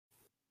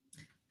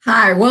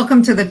Hi,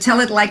 welcome to the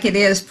Tell It Like It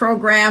Is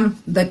program,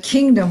 The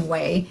Kingdom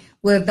Way,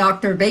 with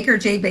Dr. Baker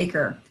J.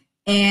 Baker.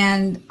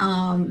 And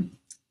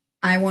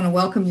I want to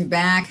welcome you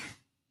back.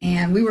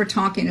 And we were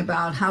talking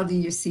about how do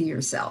you see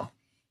yourself?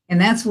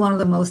 And that's one of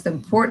the most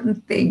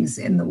important things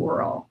in the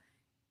world.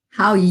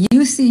 How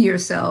you see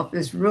yourself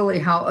is really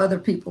how other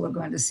people are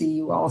going to see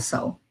you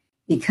also.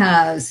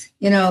 Because,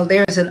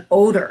 there's an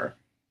odor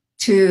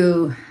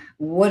to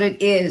what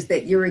it is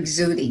that you're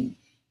exuding.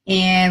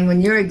 And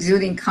when you're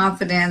exuding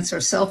confidence or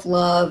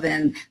self-love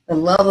and the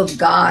love of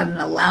God and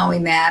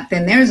allowing that,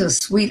 then there's a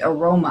sweet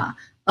aroma.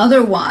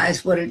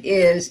 Otherwise, what it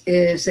is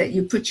that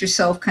you put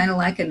yourself kind of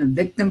like in a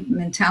victim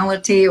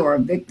mentality or a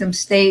victim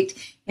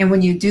state. And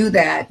when you do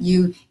that,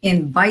 you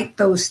invite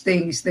those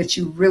things that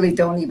you really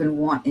don't even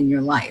want in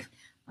your life.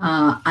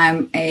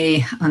 I'm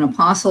an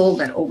apostle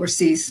that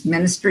oversees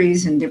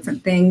ministries and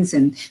different things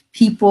and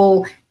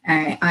people.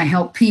 I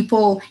help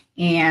people,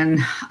 and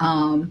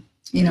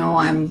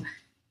I'm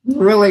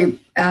really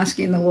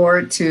asking the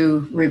Lord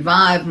to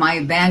revive my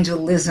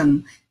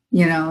evangelism,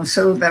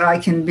 so that I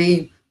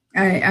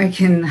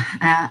can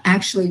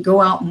actually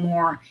go out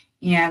more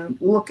and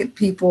look at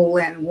people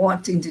and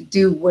wanting to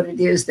do what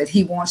it is that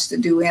He wants to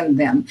do in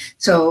them.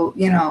 So,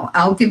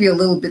 I'll give you a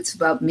little bits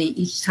about me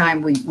each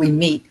time we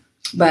meet,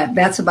 but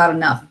that's about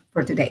enough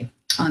for today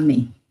on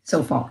me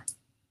so far.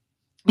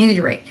 At any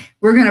rate,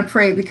 we're going to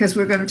pray because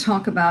we're going to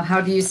talk about how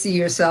do you see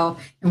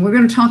yourself, and we're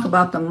going to talk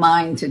about the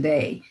mind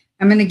today.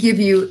 I'm going to give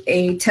you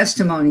a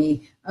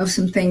testimony of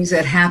some things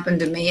that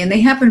happened to me, and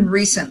they happened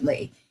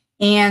recently.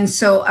 And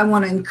so I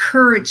want to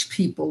encourage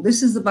people.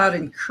 This is about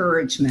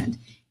encouragement.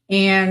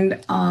 And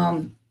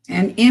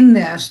in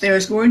this,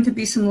 there's going to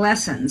be some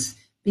lessons,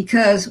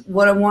 because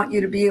what I want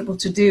you to be able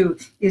to do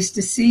is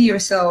to see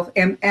yourself.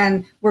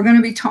 And we're going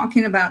to be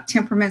talking about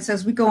temperaments.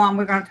 As we go on,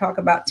 we're going to talk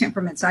about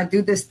temperaments. I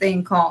do this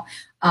thing called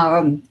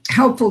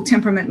Helpful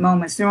Temperament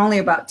Moments. They're only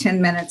about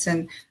 10 minutes,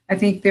 and I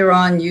think they're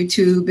on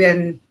YouTube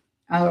and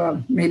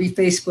maybe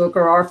Facebook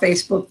or our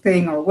Facebook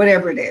thing or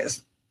whatever it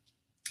is.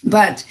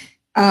 But,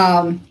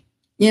 and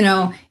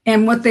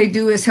what they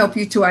do is help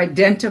you to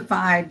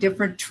identify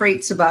different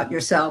traits about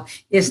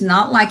yourself. It's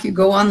not like you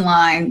go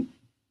online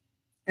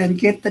and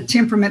get the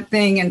temperament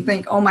thing and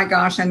think, oh my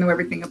gosh, I know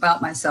everything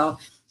about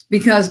myself,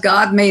 because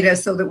God made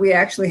us so that we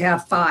actually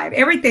have 5.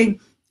 Everything,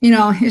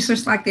 it's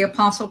just like the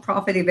apostle,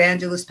 prophet,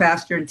 evangelist,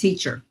 pastor, and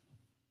teacher.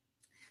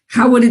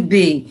 How would it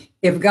be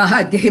if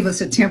God gave us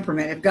a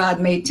temperament, if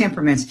God made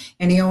temperaments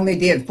and He only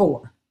did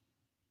 4?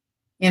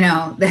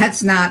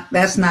 That's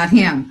not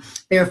Him.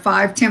 There are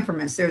 5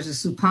 temperaments. There's a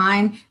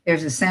supine,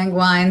 there's a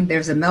sanguine,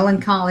 there's a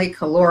melancholy,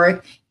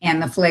 choleric,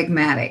 and the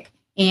phlegmatic.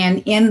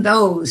 And in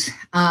those,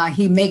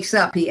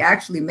 He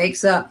actually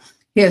makes up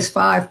His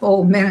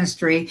 5-fold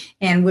ministry,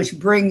 and which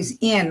brings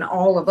in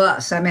all of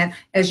us. I mean,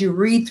 as you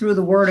read through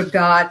the Word of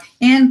God,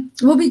 and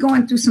we'll be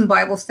going through some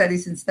Bible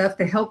studies and stuff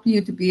to help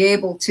you to be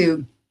able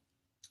to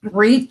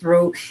read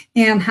through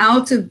and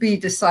how to be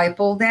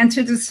discipled and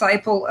to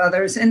disciple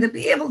others, and to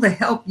be able to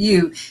help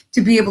you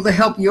to be able to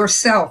help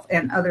yourself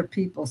and other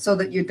people, so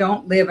that you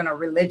don't live in a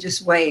religious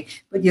way,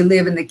 but you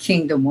live in the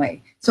kingdom way.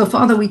 So,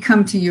 Father, we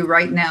come to you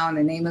right now in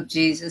the name of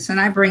Jesus, and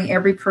I bring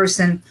every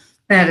person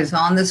that is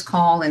on this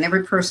call and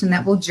every person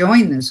that will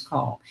join this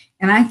call.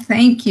 And I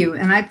thank you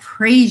and I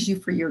praise you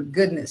for your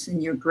goodness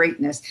and your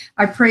greatness.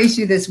 I praise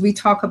you as we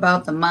talk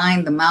about the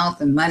mind, the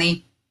mouth, and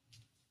money,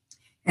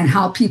 and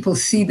how people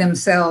see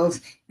themselves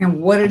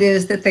and what it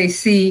is that they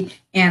see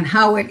and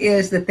how it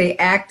is that they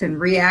act and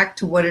react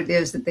to what it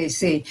is that they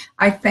see.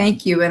 I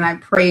thank you and I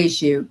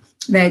praise you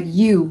that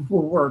you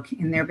will work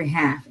in their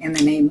behalf in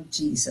the name of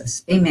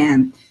Jesus.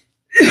 Amen.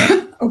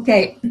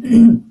 Okay.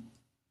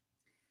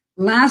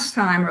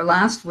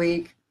 Last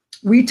week,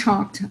 we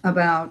talked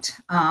about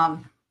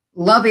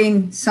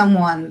loving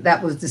someone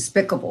that was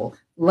despicable,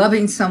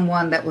 loving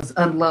someone that was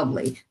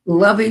unlovely,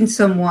 loving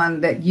someone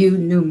that you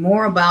knew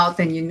more about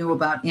than you knew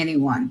about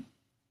anyone.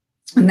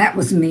 And that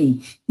was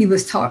me. He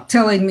was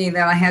telling me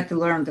that I had to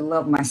learn to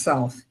love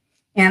myself.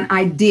 And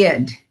I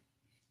did.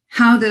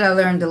 How did I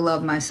learn to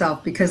love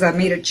myself? Because I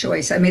made a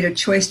choice. I made a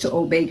choice to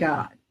obey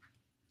God.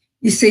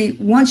 You see,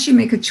 once you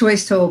make a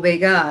choice to obey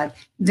God,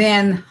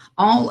 then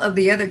all of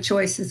the other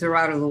choices are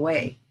out of the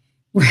way.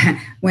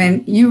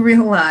 When you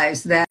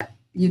realize that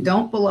you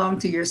don't belong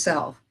to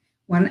yourself,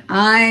 when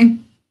I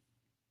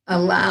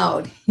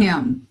allowed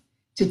Him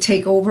to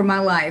take over my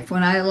life,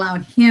 when I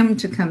allowed Him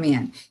to come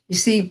in, you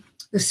see,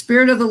 the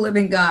Spirit of the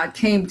living God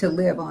came to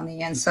live on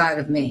the inside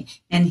of me.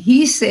 And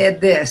He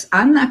said this,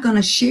 I'm not going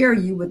to share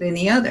you with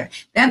any other.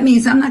 That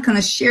means I'm not going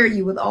to share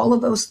you with all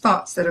of those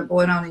thoughts that are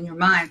going on in your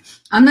mind.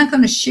 I'm not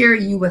going to share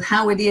you with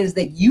how it is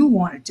that you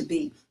want it to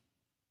be.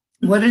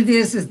 What it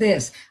is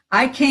this.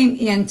 I came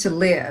in to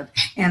live,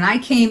 and I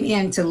came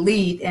in to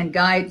lead and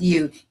guide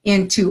you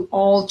into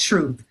all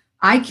truth.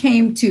 I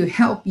came to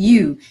help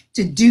you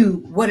to do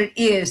what it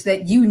is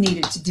that you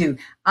needed to do.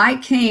 I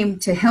came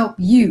to help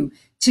you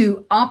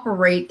to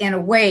operate in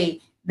a way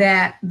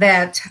that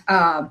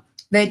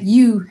that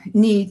you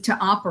need to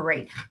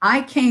operate.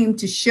 I came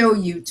to show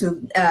you,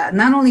 to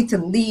not only to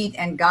lead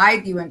and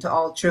guide you into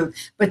all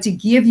truth, but to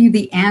give you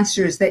the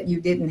answers that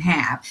you didn't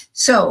have.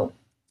 So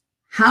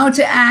how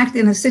to act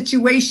in a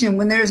situation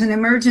when there's an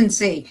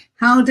emergency,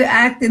 how to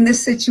act in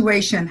this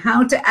situation,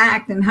 how to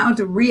act and how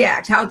to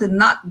react, how to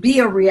not be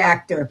a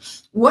reactor,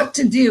 what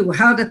to do,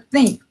 how to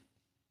think,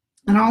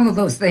 and all of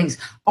those things.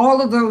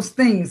 All of those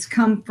things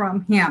come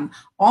from him.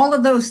 All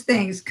of those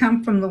things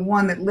come from the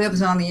one that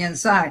lives on the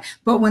inside.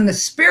 But when the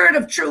Spirit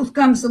of truth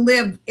comes to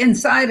live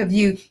inside of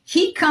you,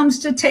 he comes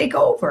to take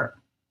over.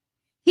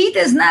 He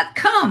does not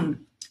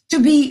come to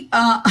be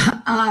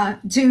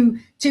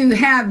to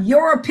have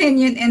your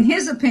opinion and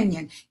his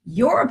opinion.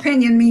 Your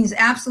opinion means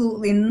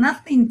absolutely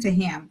nothing to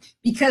him,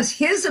 because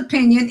his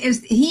opinion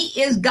is he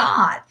is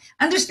God.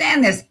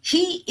 Understand this.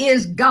 He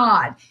is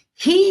God.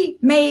 He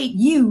made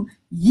you.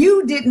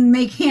 You didn't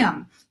make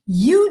him.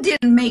 You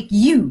didn't make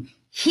you.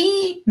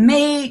 He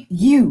made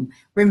you.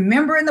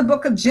 Remember in the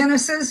book of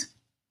Genesis,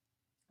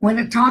 when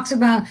it talks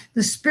about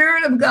the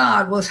Spirit of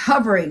God was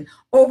hovering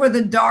over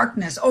the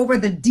darkness, over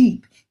the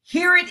deep.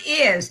 Here it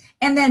is.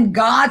 And then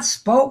God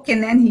spoke,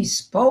 and then he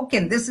spoke,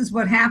 and this is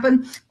what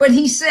happened. But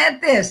he said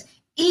this: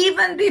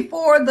 even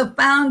before the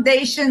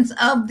foundations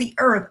of the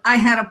earth, I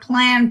had a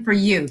plan for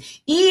you.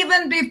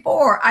 Even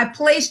before I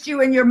placed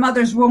you in your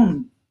mother's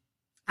womb,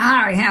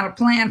 I had a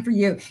plan for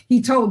you.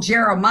 He told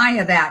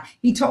Jeremiah that.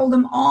 He told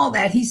him all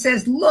that. He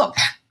says, look,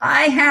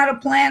 I had a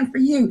plan for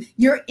you.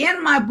 You're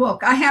in my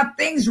book. I have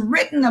things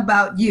written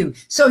about you.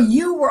 So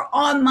you were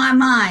on my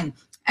mind.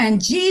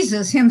 And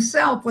Jesus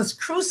himself was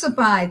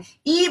crucified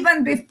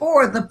even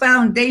before the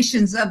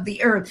foundations of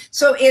the earth.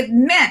 So it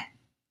meant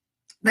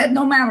that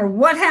no matter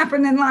what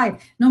happened in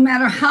life, no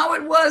matter how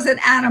it was that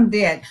Adam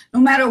did, no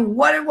matter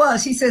what it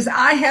was, he says,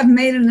 I have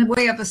made a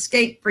way of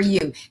escape for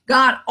you.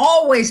 God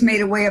always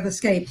made a way of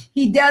escape.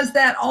 He does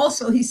that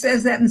also. He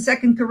says that in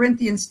 2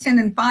 Corinthians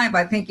 10:5,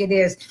 I think it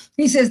is.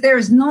 He says, there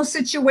is no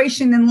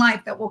situation in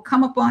life that will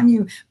come upon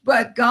you,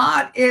 but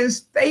God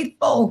is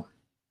faithful.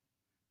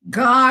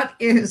 God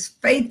is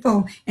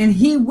faithful, and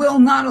he will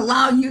not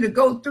allow you to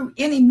go through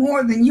any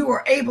more than you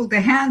are able to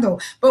handle.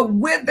 But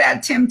with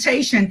that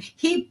temptation,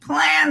 he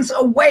plans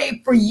a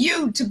way for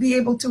you to be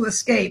able to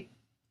escape.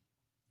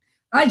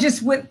 I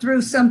just went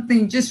through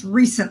something just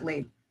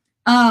recently.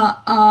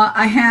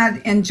 I had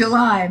in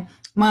July,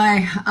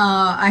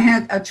 I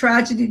had a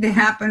tragedy that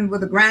happened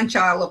with a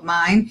grandchild of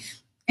mine,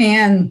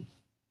 and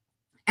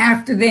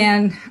after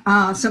then,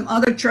 some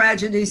other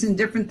tragedies and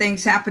different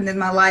things happened in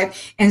my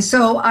life. And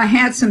so I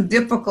had some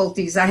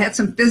difficulties. I had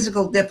some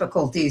physical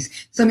difficulties,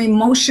 some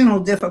emotional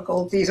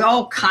difficulties,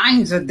 all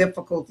kinds of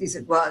difficulties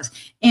it was.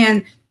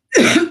 And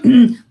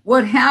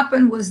what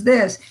happened was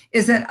this,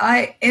 is that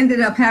I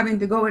ended up having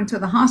to go into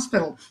the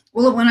hospital.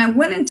 Well, when I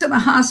went into the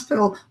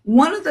hospital,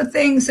 one of the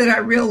things that I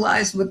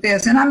realized with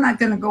this, and I'm not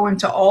going to go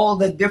into all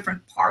the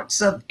different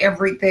parts of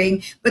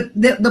everything, but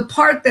the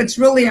part that's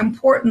really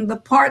important, the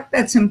part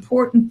that's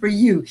important for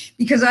you,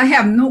 because I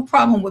have no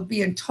problem with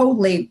being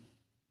totally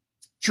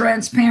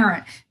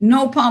transparent,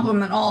 no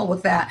problem at all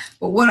with that.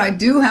 But what I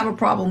do have a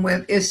problem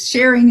with is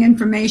sharing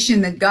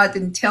information that God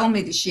didn't tell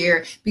me to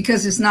share,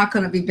 because it's not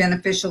going to be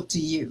beneficial to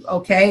you.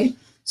 Okay.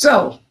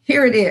 So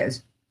here it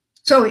is.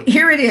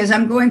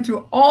 I'm going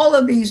through all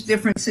of these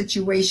different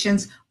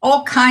situations,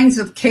 all kinds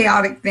of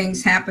chaotic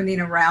things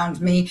happening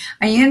around me.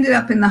 I ended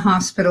up in the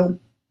hospital.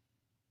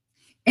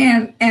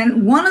 And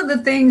one of the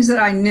things that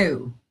I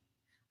knew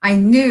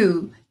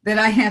that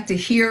I had to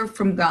hear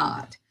from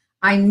God.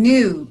 I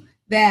knew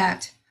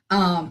that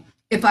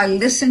if I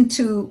listened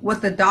to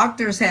what the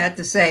doctors had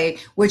to say,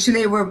 which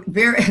they were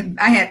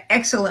I had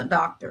excellent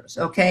doctors,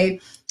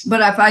 okay?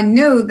 But if I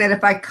knew that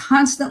if I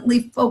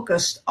constantly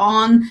focused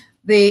on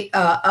the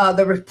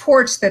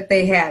reports that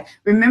they had,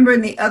 remember in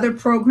the other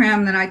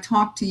program that I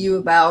talked to you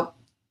about,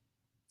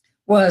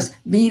 was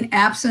being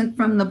absent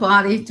from the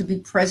body to be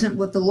present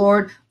with the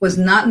Lord, was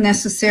not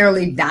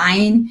necessarily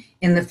dying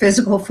in the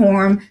physical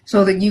form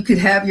so that you could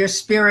have your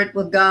spirit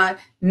with God.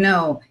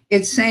 No,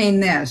 it's saying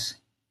this: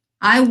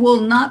 I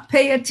will not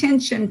pay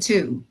attention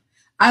to,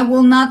 I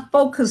will not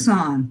focus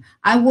on,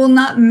 I will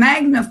not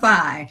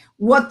magnify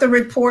what the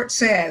report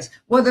says,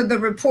 whether the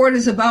report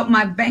is about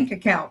my bank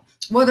account,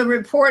 whether the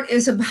report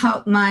is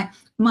about my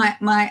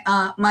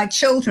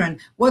children,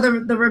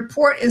 whether the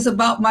report is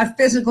about my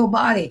physical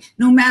body,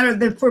 no matter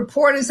the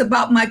report is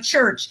about my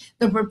church,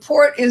 the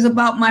report is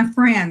about my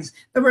friends,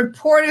 the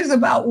report is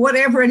about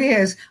whatever it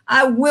is.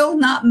 I will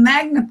not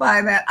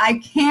magnify that. I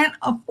can't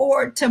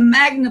afford to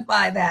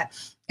magnify that.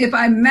 If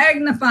I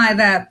magnify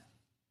that,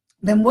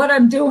 then what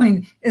I'm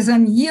doing is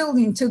I'm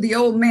yielding to the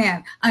old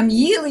man. I'm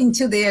yielding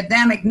to the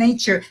Adamic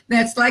nature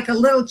that's like a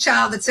little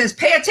child that says,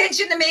 pay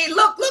attention to me.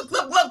 Look, look,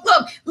 look, look,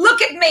 look.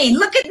 Look at me.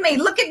 Look at me.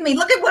 Look at me.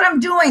 Look at what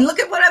I'm doing. Look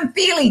at what I'm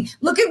feeling.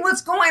 Look at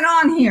what's going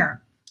on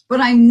here.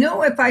 But I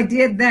knew if I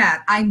did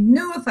that,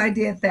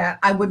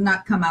 I would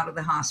not come out of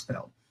the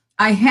hospital.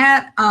 I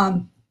had,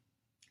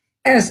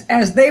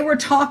 as they were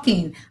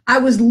talking, I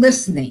was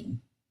listening.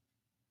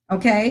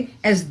 Okay.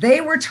 As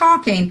they were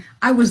talking,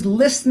 I was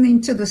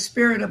listening to the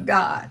Spirit of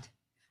God.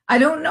 I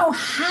don't know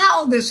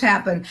how this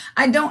happened.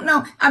 I don't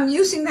know. I'm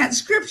using that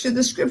scripture,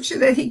 the scripture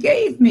that he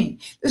gave me.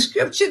 The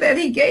scripture that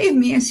he gave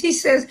me is he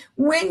says,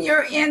 when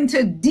you're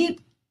into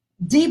deep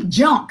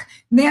junk,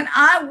 then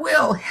I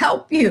will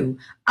help you.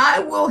 I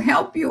will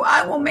help you.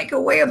 I will make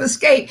a way of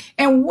escape.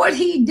 And what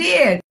he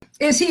did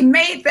is he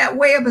made that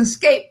way of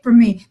escape for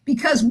me,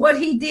 because what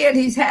he did,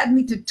 he's had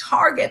me to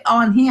target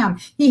on him.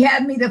 He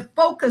had me to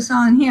focus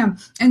on him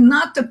and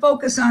not to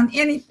focus on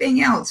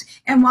anything else.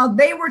 And while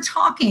they were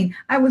talking,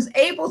 I was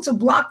able to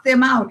block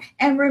them out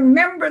and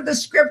remember the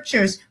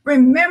scriptures,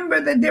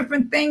 remember the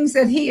different things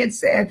that he had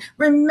said,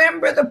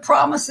 remember the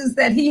promises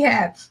that he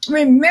had,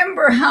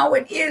 remember how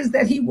it is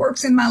that he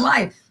works in my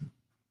life.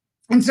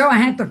 And so I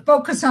had to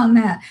focus on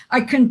that.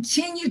 I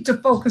continued to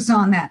focus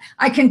on that.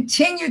 I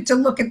continued to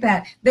look at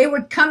that. They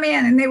would come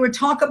in and they would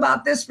talk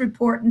about this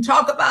report and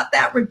talk about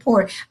that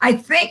report. I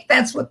think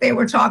that's what they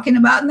were talking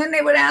about. And then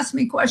they would ask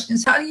me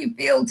questions. How do you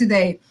feel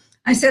today?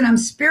 I said, I'm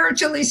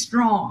spiritually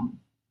strong,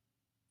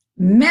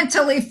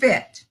 mentally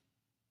fit.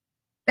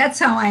 That's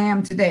how I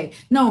am today.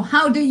 No,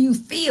 how do you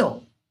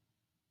feel?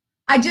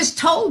 I just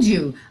told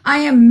you, I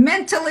am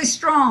mentally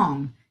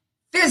strong.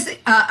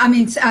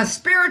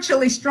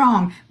 Spiritually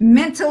strong,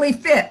 mentally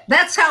fit.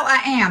 That's how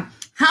I am.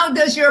 How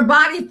does your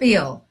body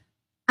feel?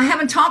 I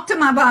haven't talked to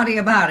my body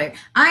about it.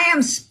 I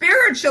am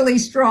spiritually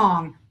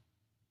strong.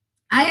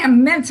 I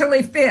am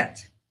mentally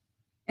fit.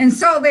 And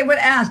so they would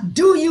ask,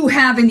 do you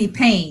have any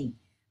pain?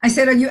 I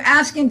said, are you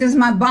asking, is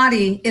my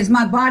body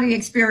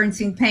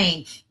experiencing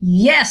pain?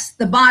 Yes,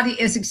 the body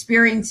is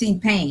experiencing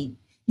pain.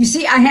 You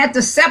see, I had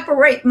to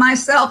separate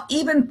myself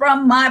even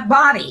from my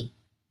body.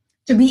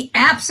 To be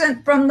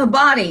absent from the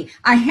body,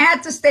 I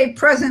had to stay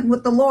present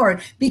with the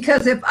Lord,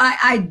 because if I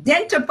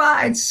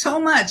identified so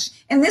much,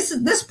 and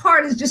this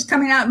part is just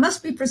coming out, it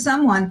must be for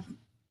someone,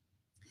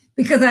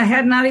 because I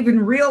had not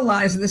even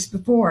realized this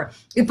before.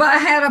 If I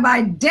had have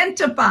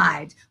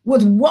identified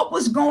with what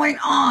was going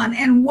on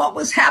and what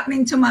was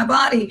happening to my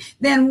body,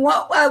 then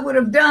what I would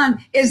have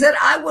done is that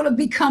I would have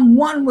become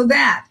one with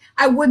that.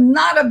 I would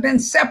not have been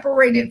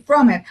separated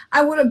from it.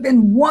 I would have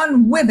been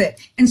one with it.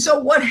 And so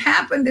what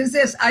happened is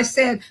this. I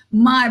said,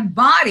 my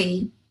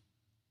body,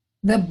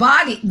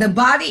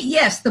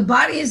 yes, the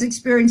body is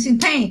experiencing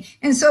pain.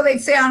 And so they'd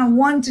say on a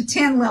 1 to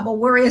 10 level,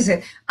 where is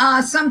it?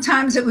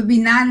 Sometimes it would be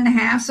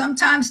 9.5,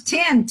 sometimes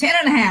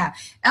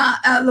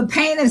 10.5. The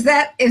pain is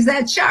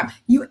that sharp.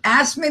 You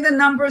asked me the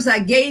numbers. I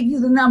gave you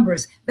the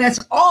numbers. That's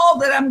all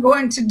that I'm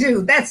going to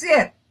do. That's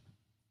it.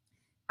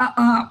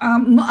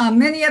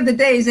 Many of the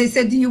days they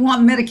said, do you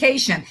want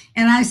medication?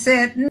 And I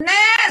said, nah.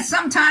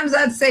 Sometimes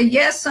I'd say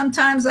yes.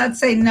 Sometimes I'd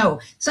say no.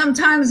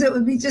 Sometimes it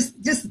would be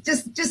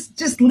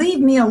just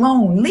leave me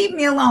alone. Leave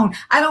me alone.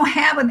 I don't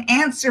have an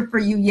answer for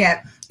you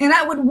yet. And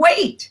I would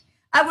wait.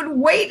 I would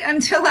wait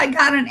until I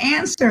got an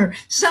answer.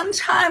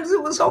 Sometimes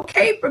it was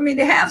okay for me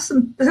to have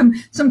some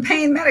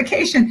pain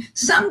medication.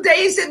 Some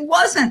days it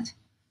wasn't.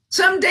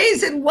 Some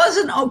days it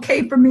wasn't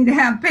okay for me to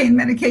have pain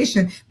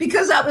medication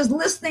because I was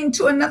listening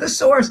to another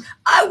source.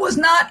 I was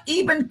not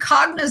even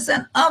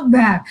cognizant of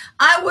that.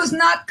 I was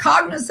not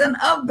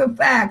cognizant of the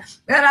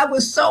fact that I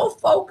was so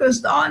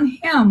focused on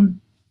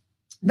him,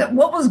 that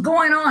what was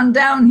going on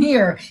down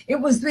here, it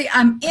was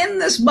I'm in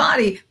this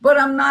body, but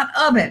I'm not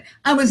of it.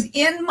 I was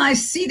in my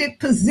seated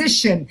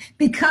position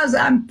because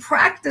I'm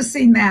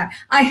practicing that.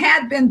 I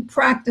had been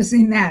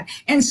practicing that.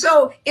 And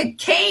so it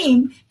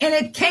came, and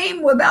it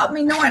came without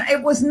me knowing.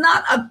 It was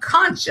not a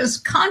conscious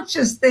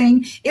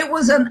thing. It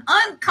was an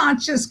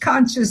unconscious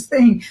conscious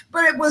thing.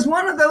 But it was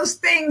one of those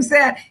things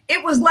that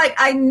it was like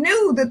I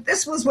knew that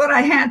this was what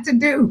I had to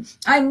do.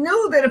 I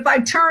knew that if I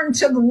turned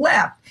to the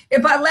left,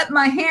 if I let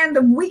my hand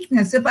of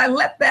weakness, if I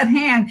let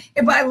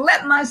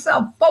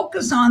myself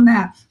focus on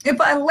that,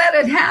 if I let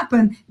it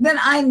happen, then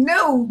I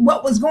knew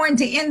what was going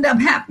to end up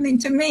happening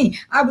to me.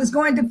 I was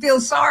going to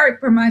feel sorry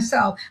for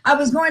myself. I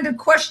was going to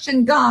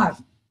question God.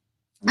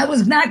 I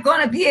was not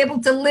going to be able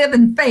to live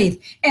in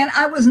faith, and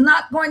I was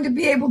not going to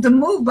be able to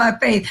move by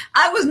faith.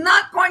 I was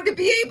not going to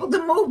be able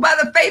to move by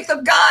the faith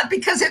of God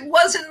because it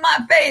wasn't my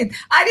faith.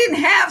 I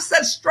didn't have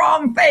such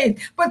strong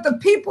faith, but the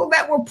people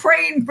that were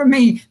praying for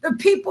me, the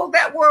people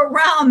that were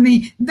around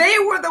me, they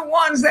were the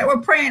ones that were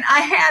praying.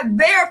 I had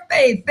their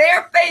faith.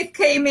 Their faith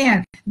came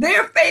in.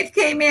 Their faith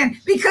came in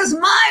because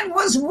mine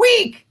was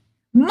weak.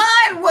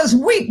 Mine was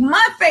weak.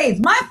 My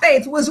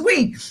faith was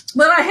weak,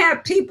 but I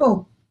had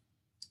people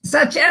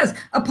such as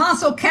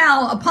Apostle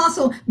Cal,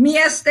 Apostle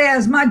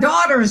Miestes, my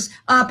daughters,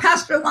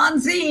 Pastor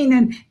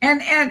Lanzine,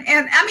 and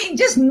I mean,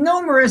 just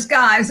numerous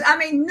guys. I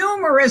mean,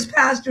 numerous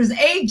pastors,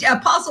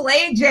 Apostle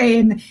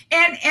AJ,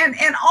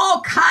 and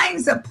all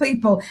kinds of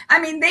people.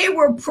 I mean, they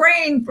were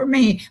praying for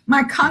me.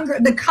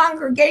 The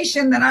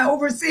congregation that I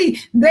oversee,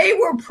 they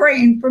were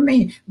praying for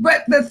me.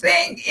 But the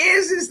thing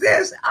is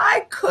this,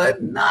 I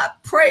could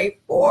not pray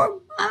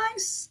for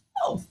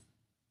myself.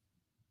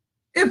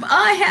 If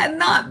I had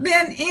not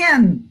been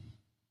in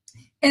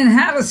and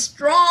had a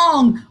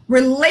strong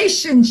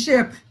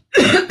relationship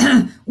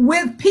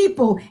with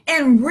people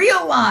and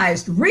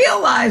realize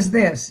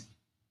this.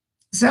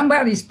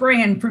 Somebody's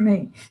praying for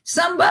me.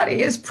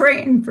 Somebody is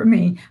praying for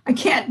me. I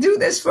can't do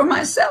this for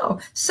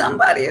myself.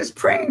 Somebody is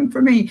praying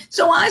for me.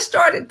 So I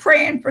started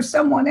praying for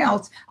someone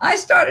else. I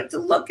started to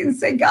look and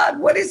say, God,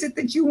 what is it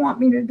that you want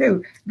me to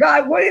do?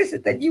 God, what is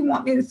it that you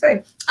want me to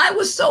say? I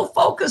was so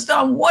focused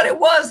on what it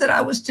was that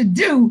I was to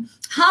do,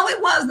 how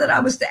it was that I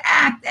was to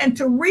act and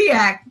to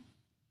react,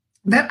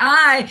 that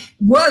I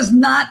was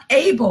not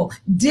able,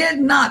 did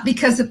not,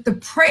 because of the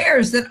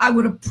prayers that I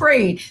would have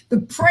prayed. The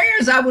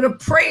prayers I would have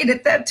prayed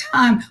at that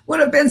time would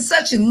have been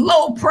such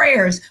low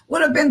prayers,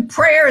 would have been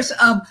prayers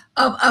of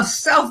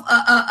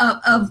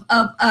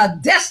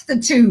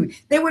destitute.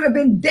 They would have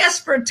been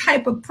desperate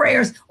type of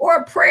prayers, or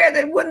a prayer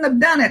that wouldn't have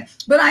done it.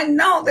 But I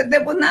know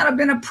that would not have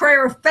been a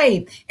prayer of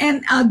faith.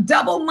 And a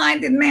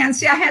double-minded man,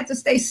 see, I had to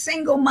stay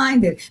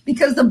single-minded,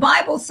 because the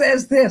Bible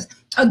says this: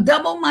 a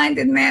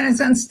double-minded man is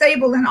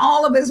unstable in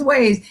all of his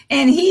ways,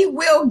 and he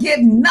will get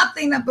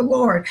nothing of the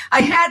Lord.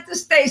 I had to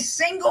stay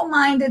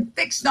single-minded,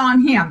 fixed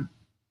on him.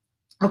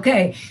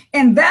 Okay.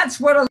 And that's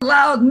what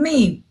allowed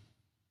me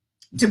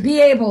to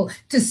be able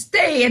to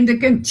stay and to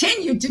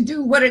continue to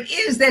do what it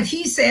is that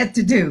he said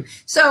to do.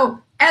 So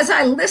as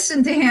I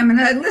listened to him,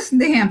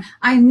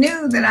 I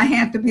knew that I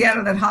had to be out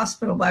of that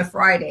hospital by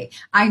Friday.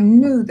 I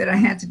knew that I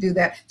had to do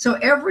that. So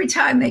every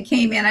time they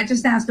came in, I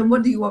just asked them,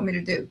 what do you want me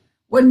to do?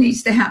 What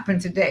needs to happen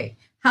today?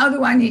 How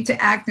do I need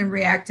to act and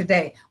react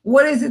today?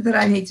 What is it that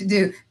I need to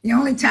do? The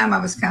only time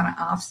I was kind of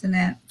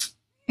obstinate,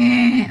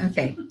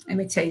 okay, let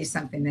me tell you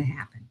something that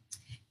happened.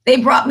 They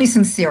brought me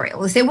some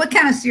cereal. They said, what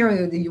kind of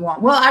cereal do you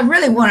want? Well, I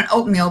really wanted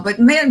oatmeal, but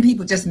many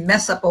people just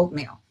mess up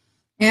oatmeal.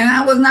 And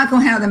I was not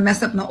going to have them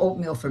mess up no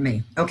oatmeal for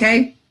me,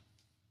 okay?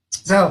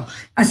 So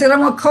I said, I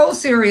want cold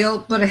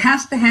cereal, but it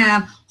has to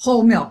have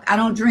whole milk. I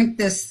don't drink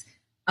this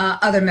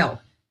other milk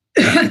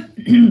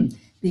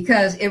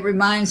because it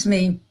reminds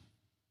me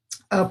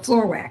of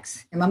floor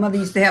wax. And my mother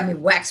used to have me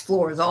wax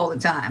floors all the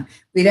time.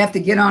 We'd have to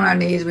get on our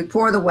knees. We'd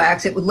pour the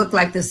wax. It would look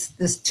like this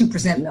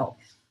 2% milk.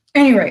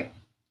 Anyway,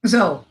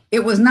 so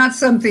it was not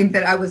something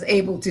that I was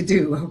able to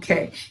do,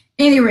 okay?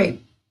 Anyway,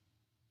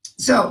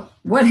 so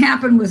what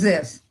happened was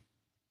this.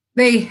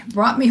 They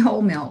brought me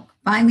whole milk.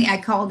 Finally, I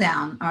called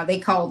down, or they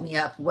called me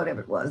up,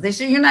 whatever it was. They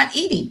said, you're not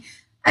eating.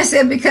 I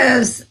said,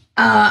 because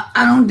I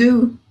don't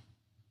do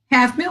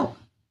half milk.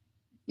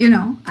 You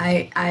know,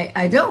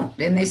 I don't.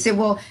 And they said,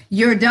 well,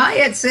 your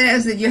diet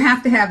says that you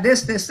have to have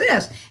this, this,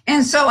 this.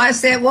 And so I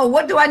said, well,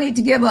 what do I need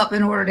to give up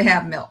in order to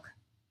have milk?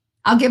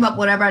 I'll give up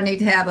whatever I need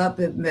to have up.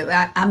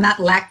 I'm not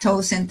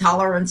lactose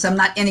intolerant. So I'm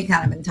not any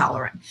kind of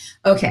intolerant.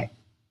 Okay.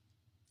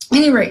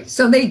 Anyway,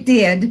 so they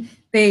did.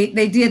 They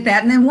did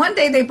that. And then one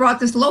day they brought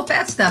this low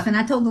fat stuff. And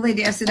I told the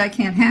lady, I said, I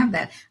can't have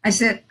that. I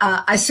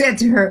said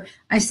to her,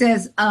 I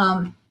says,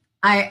 I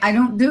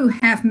don't do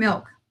half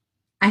milk.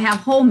 I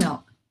have whole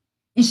milk.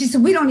 And she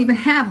said, we don't even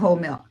have whole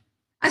milk.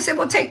 I said,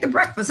 well, take the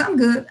breakfast. I'm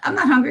good. I'm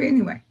not hungry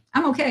anyway.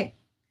 I'm okay.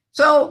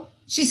 So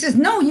she says,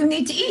 no, you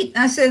need to eat.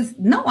 And I says,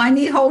 no, I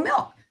need whole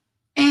milk.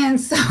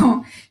 And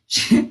so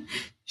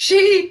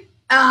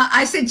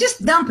I said,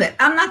 just dump it.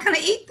 I'm not going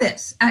to eat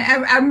this.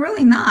 I'm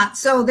really not.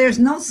 So there's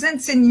no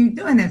sense in you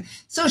doing this.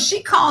 So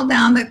she called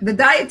down, the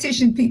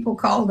dietitian people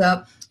called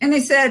up and they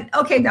said,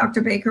 okay,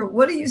 Dr. Baker,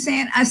 what are you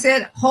saying? I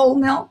said, whole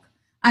milk.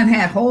 I've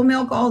had whole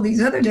milk all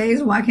these other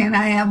days. Why can't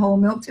I have whole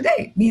milk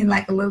today? Being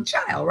like a little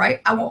child,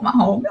 right? I want my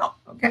whole milk.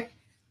 Okay.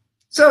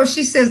 So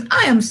she says,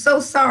 I am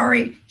so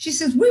sorry. She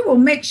says, we will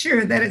make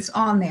sure that it's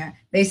on there.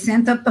 They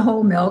sent up the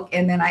whole milk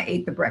and then I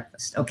ate the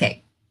breakfast.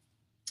 Okay.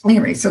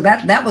 Anyway, so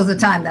that was the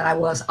time that I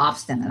was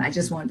obstinate. I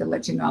just wanted to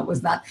let you know I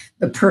was not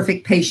the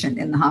perfect patient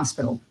in the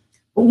hospital.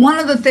 But one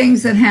of the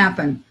things that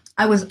happened,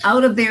 I was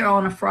out of there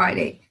on a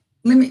Friday.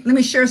 Let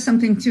me share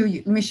something to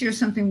you. Let me share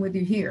something with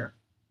you here.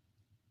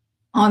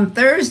 On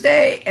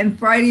Thursday and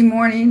Friday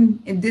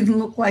morning, it didn't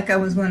look like I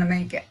was going to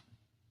make it.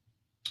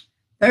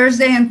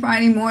 Thursday and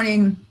Friday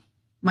morning,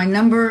 my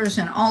numbers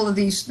and all of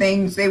these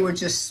things, they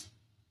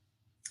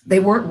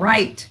weren't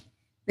right.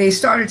 They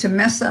started to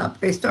mess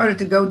up. They started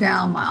to go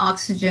down, my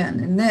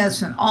oxygen and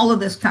this and all of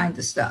this kind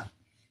of stuff.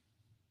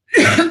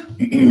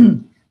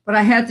 But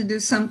I had to do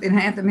something.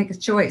 I had to make a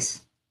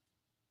choice.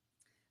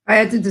 I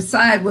had to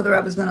decide whether I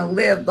was going to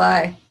live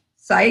by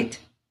sight,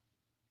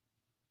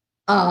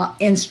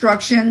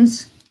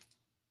 instructions,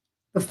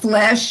 the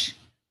flesh,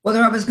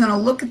 whether I was going to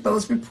look at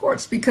those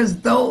reports,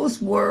 because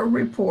those were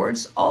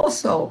reports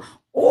also,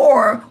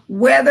 or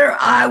whether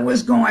I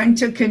was going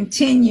to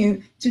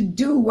continue to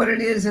do what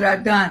it is that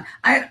I've done.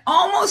 I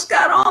almost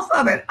got off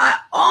of it. I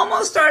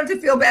almost started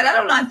to feel bad. I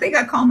don't know. I think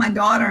I called my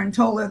daughter and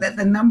told her that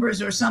the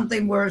numbers or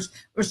something were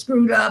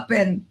screwed up,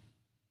 and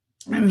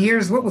and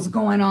here's what was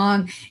going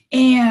on.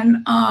 And,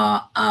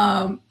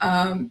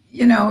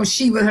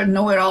 she with her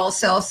know-it-all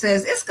self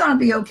says, it's going to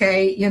be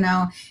okay,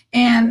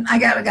 and I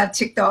got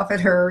ticked off at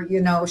her.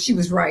 She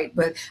was right,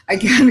 but I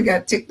kind of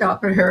got ticked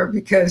off at her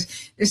because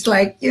it's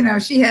like,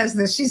 she has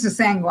this, she's a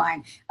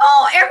sanguine.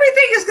 Oh,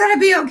 everything is going to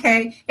be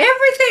okay.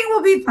 Everything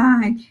will be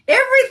fine.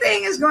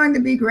 Everything is going to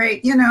be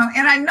great, and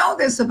I know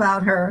this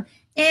about her.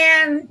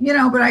 And,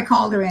 but I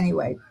called her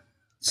anyway.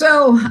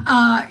 So,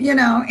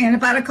 and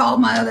if I'd have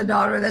called my other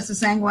daughter, that's a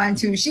sanguine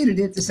too, she'd have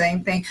did the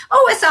same thing.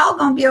 Oh, it's all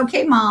going to be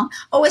okay, Mom.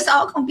 Oh, it's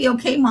all going to be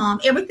okay,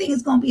 Mom. Everything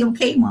is going to be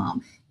okay,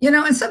 Mom.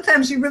 And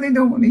sometimes you really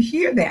don't want to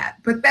hear that,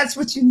 but that's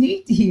what you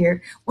need to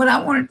hear. What I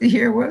wanted to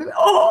hear was,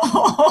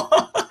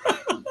 oh,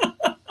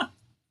 what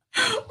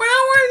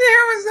I wanted to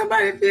hear was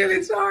somebody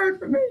feeling sorry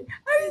for me.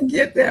 I didn't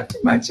get that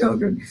from my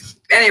children.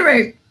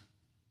 Anyway,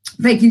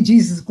 thank you,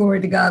 Jesus. Glory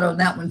to God on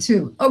that one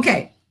too.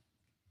 Okay.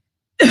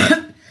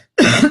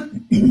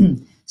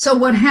 So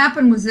what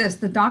happened was this.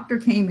 The doctor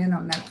came in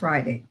on that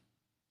Friday.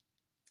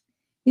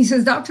 He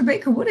says, Dr.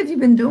 Baker, what have you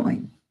been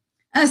doing?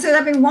 And I said,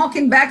 I've been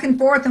walking back and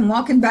forth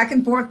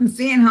and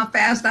seeing how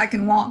fast I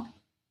can walk.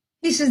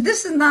 He says,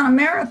 this is not a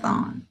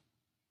marathon.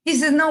 He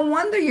says, no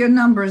wonder your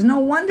numbers, no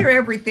wonder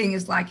everything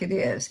is like it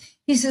is.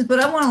 He says, but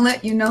I want to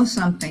let you know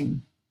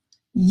something.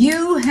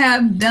 You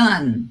have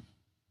done.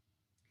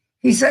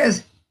 He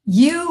says,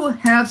 you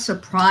have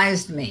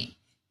surprised me.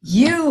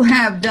 You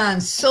have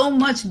done so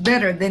much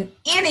better than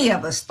any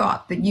of us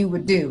thought that you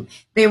would do.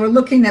 They were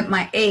looking at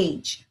my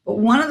age, but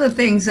one of the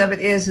things of it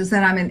is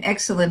that I'm in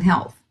excellent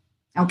health.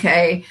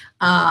 Okay.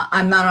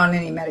 I'm not on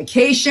any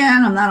medication.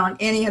 I'm not on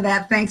any of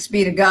that. Thanks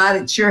be to God.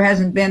 It sure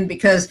hasn't been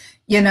because,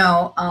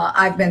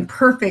 I've been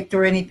perfect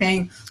or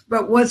anything.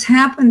 But what's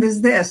happened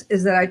is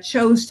that I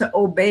chose to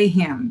obey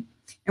him.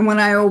 And when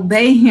I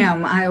obey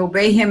him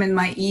in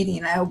my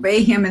eating. I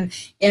obey him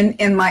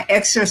in my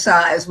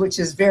exercise, which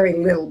is very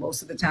little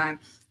most of the time.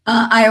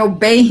 I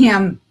obey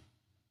him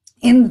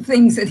in the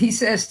things that he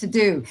says to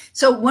do.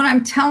 So what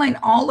I'm telling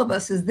all of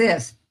us is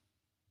this.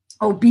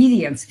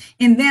 Obedience.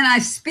 And then I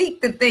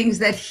speak the things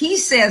that he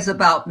says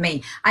about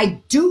me.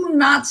 I do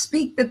not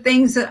speak the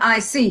things that I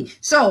see.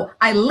 So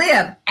I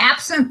live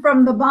absent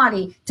from the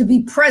body to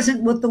be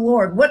present with the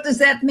Lord. What does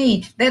that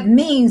mean? That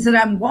means that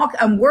I'm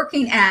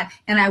working at,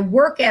 and I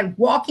work at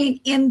walking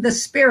in the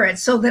spirit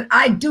so that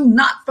I do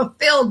not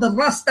fulfill the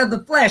lust of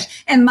the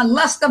flesh. And my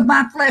lust of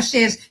my flesh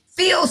is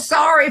feel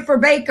sorry for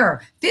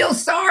Baker. Feel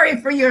sorry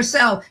for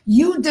yourself.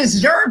 You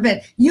deserve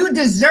it. You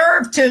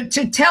deserve to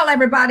tell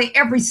everybody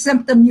every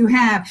symptom you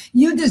have.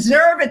 You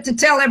deserve it to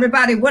tell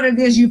everybody what it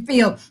is you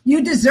feel.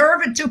 You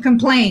deserve it to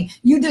complain.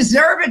 You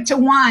deserve it to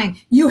whine.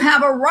 You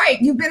have a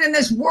right. You've been in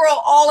this world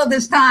all of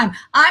this time.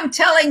 I'm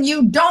telling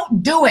you,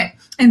 don't do it.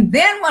 And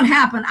then what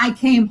happened? I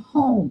came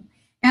home.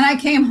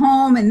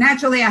 And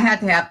naturally I had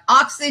to have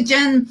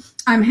oxygen.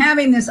 I'm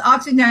having this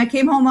oxygen. I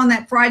came home on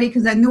that Friday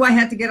because I knew I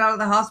had to get out of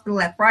the hospital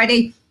that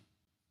Friday.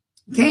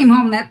 Came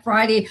home that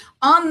Friday.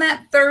 On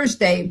that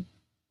Thursday,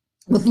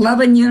 with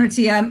Love and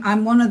Unity,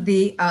 I'm one of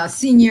the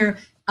senior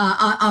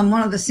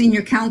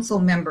council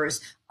members.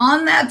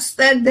 On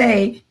that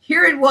day,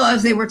 here it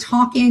was. They were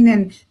talking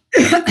and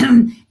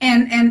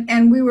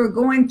and we were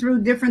going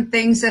through different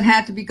things that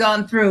had to be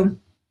gone through.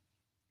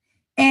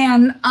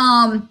 And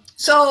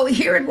so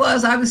here it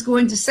was, I was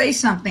going to say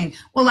something.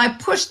 Well, I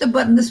pushed the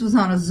button. This was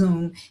on a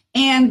Zoom.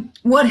 And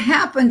what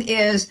happened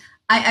is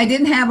I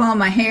didn't have on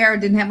my hair,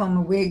 didn't have on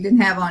my wig,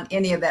 didn't have on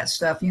any of that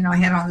stuff. I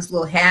had on this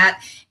little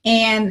hat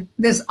and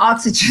this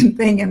oxygen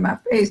thing in my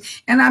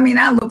face. And I mean,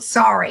 I looked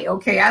sorry.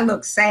 Okay. I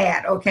looked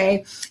sad.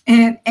 Okay.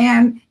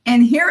 And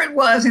here it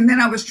was. And then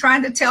I was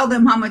trying to tell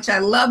them how much I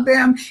love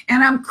them.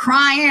 And I'm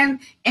crying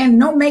and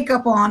no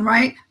makeup on,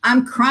 right?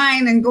 I'm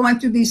crying and going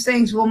through these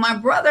things. Well, my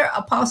brother,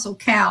 Apostle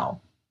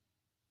Cal,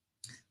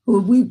 who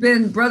we've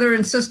been brother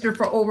and sister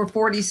for over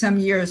 40 some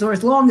years, or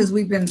as long as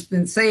we've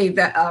been saved,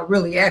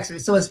 really actually.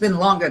 So it's been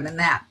longer than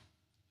that.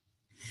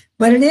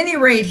 But at any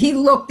rate, he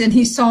looked and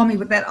he saw me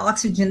with that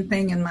oxygen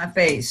thing in my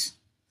face.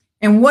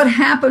 And what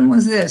happened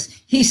was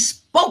this, he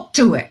spoke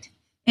to it.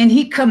 And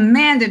he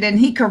commanded and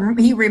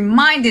he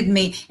reminded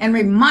me and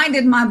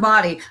reminded my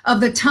body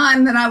of the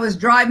time that I was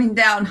driving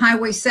down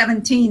Highway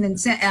 17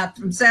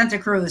 from Santa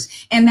Cruz,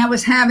 and I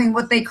was having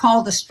what they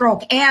called a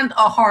stroke and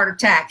a heart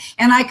attack,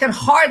 and I could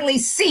hardly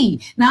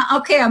see. Now,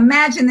 okay,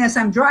 imagine this.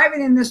 I'm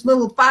driving in this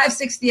little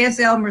 560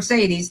 SL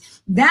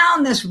Mercedes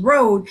down this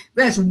road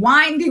that's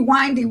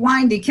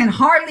windy, can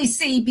hardly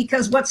see,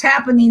 because what's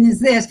happening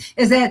is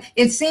that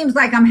it seems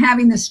like I'm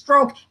having a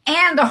stroke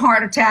and a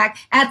heart attack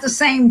at the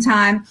same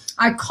time.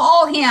 I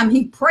call him.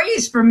 He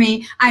prays for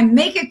me. I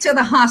make it to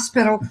the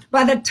hospital.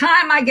 By the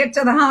time I get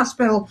to the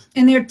hospital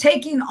and they're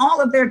taking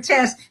all of their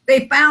tests,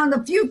 they found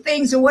a few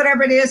things or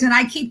whatever it is. And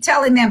I keep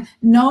telling them,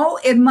 no,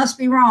 it must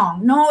be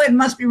wrong. No, it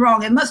must be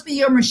wrong. It must be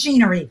your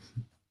machinery.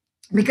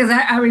 because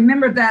I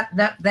remember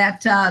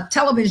that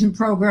television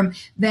program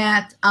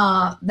that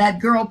that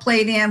girl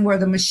played in, where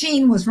the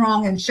machine was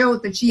wrong and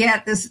showed that she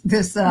had this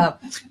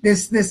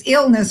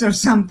illness or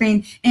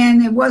something,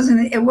 and it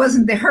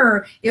wasn't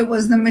her, it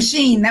was the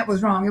machine that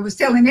was wrong. It was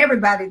telling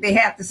everybody they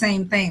had the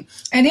same thing.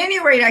 At any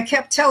rate, I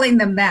kept telling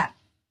them that.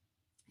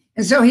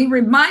 And so he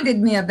reminded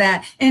me of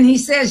that. And he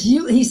says,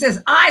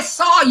 I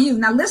saw you.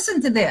 Now listen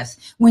to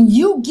this. When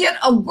you get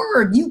a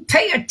word, you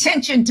pay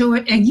attention to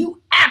it and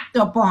you act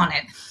upon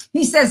it.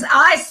 He says,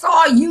 I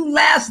saw you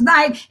last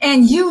night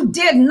and you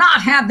did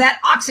not have that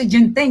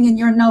oxygen thing in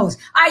your nose.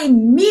 I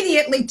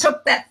immediately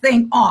took that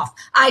thing off.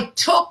 I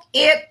took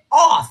it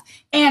off.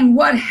 And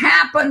what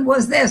happened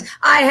was this: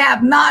 I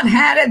have not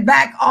had it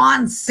back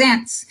on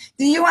since.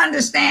 Do you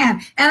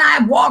understand? And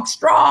I walk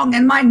strong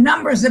and my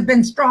numbers have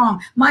been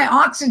strong. My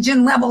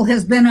oxygen level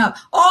has been up.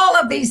 All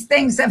of these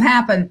things have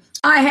happened.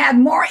 I had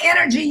more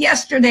energy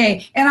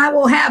yesterday and I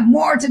will have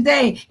more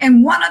today.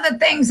 And one of the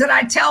things that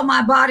I tell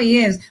my body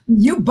is,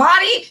 you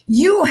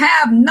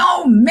have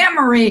no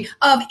memory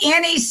of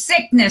any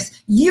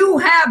sickness. You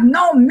have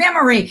no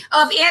memory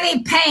of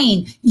any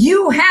pain.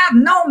 You have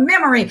no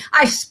memory.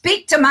 I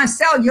speak to my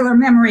cellular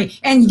memory,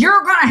 and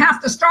you're going to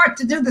have to start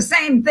to do the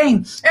same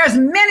thing. There's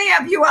many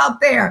of you out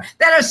there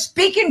that are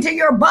speaking to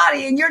your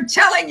body and you're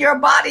telling your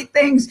body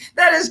things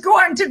that is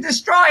going to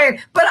destroy it.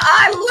 But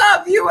I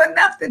love you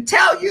enough to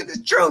tell you the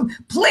truth.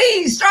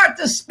 Please start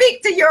to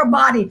speak to your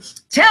body.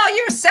 Tell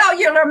your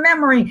cellular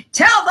memory.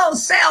 Tell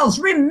those cells,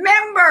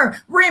 remember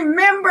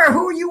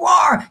who you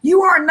are.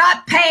 You are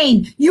not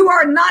pain. You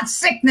are not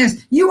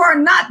sickness. You are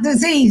not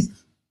disease.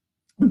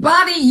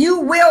 Body, you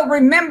will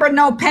remember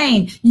no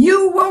pain.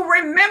 You will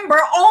remember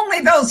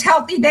only those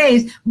healthy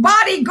days.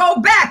 Body,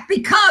 go back,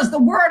 because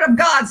the word of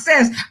God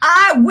says,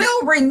 I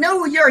will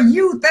renew your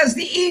youth as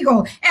the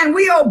eagle. And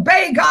we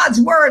obey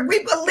God's word.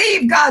 We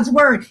believe God's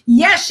word.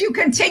 Yes, you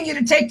continue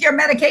to take your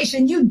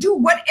medication. You do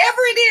whatever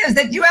it is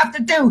that you have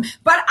to do.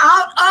 But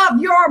out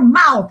of your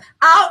mouth,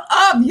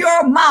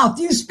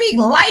 you speak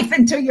life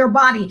into your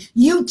body.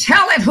 You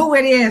tell it who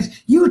it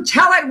is. You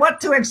tell it what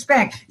to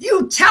expect.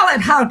 You tell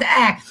it how to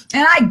act.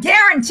 And I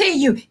guarantee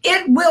you,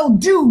 it will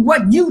do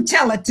what you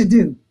tell it to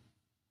do.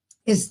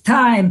 It's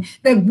time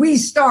that we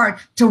start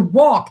to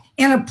walk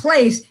in a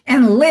place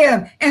and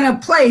live in a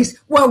place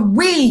where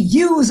we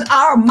use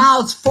our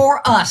mouths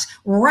for us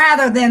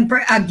rather than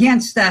for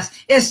against us.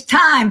 It's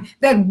time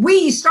that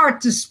we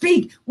start to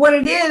speak what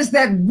it is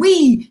that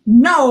we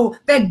know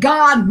that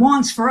God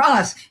wants for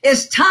us.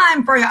 It's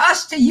time for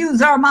us to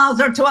use our mouths,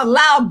 or to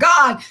allow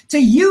God to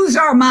use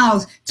our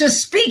mouths to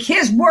speak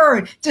his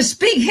word, to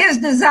speak his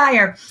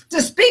desire,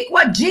 to speak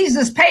what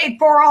Jesus paid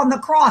for on the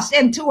cross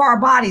into our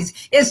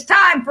bodies. It's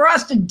time for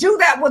us to do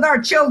that with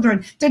our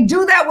children, to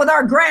do that with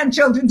our grandchildren,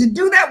 to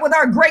do that with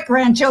our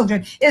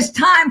great-grandchildren. It's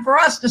time for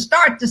us to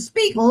start to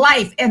speak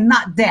life and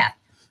not death.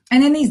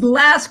 And in these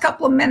last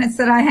couple of minutes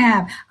that I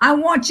have, I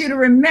want you to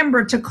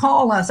remember to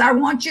call us. I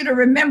want you to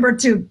remember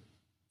to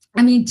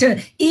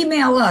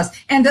email us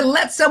and to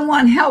let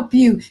someone help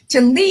you, to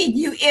lead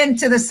you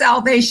into the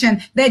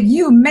salvation that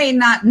you may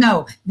not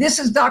know. This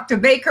is Dr.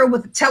 Baker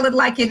with Tell It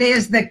Like It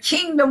Is, the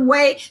Kingdom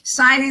Way,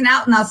 signing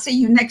out, and I'll see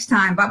you next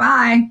time.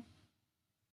 Bye-bye.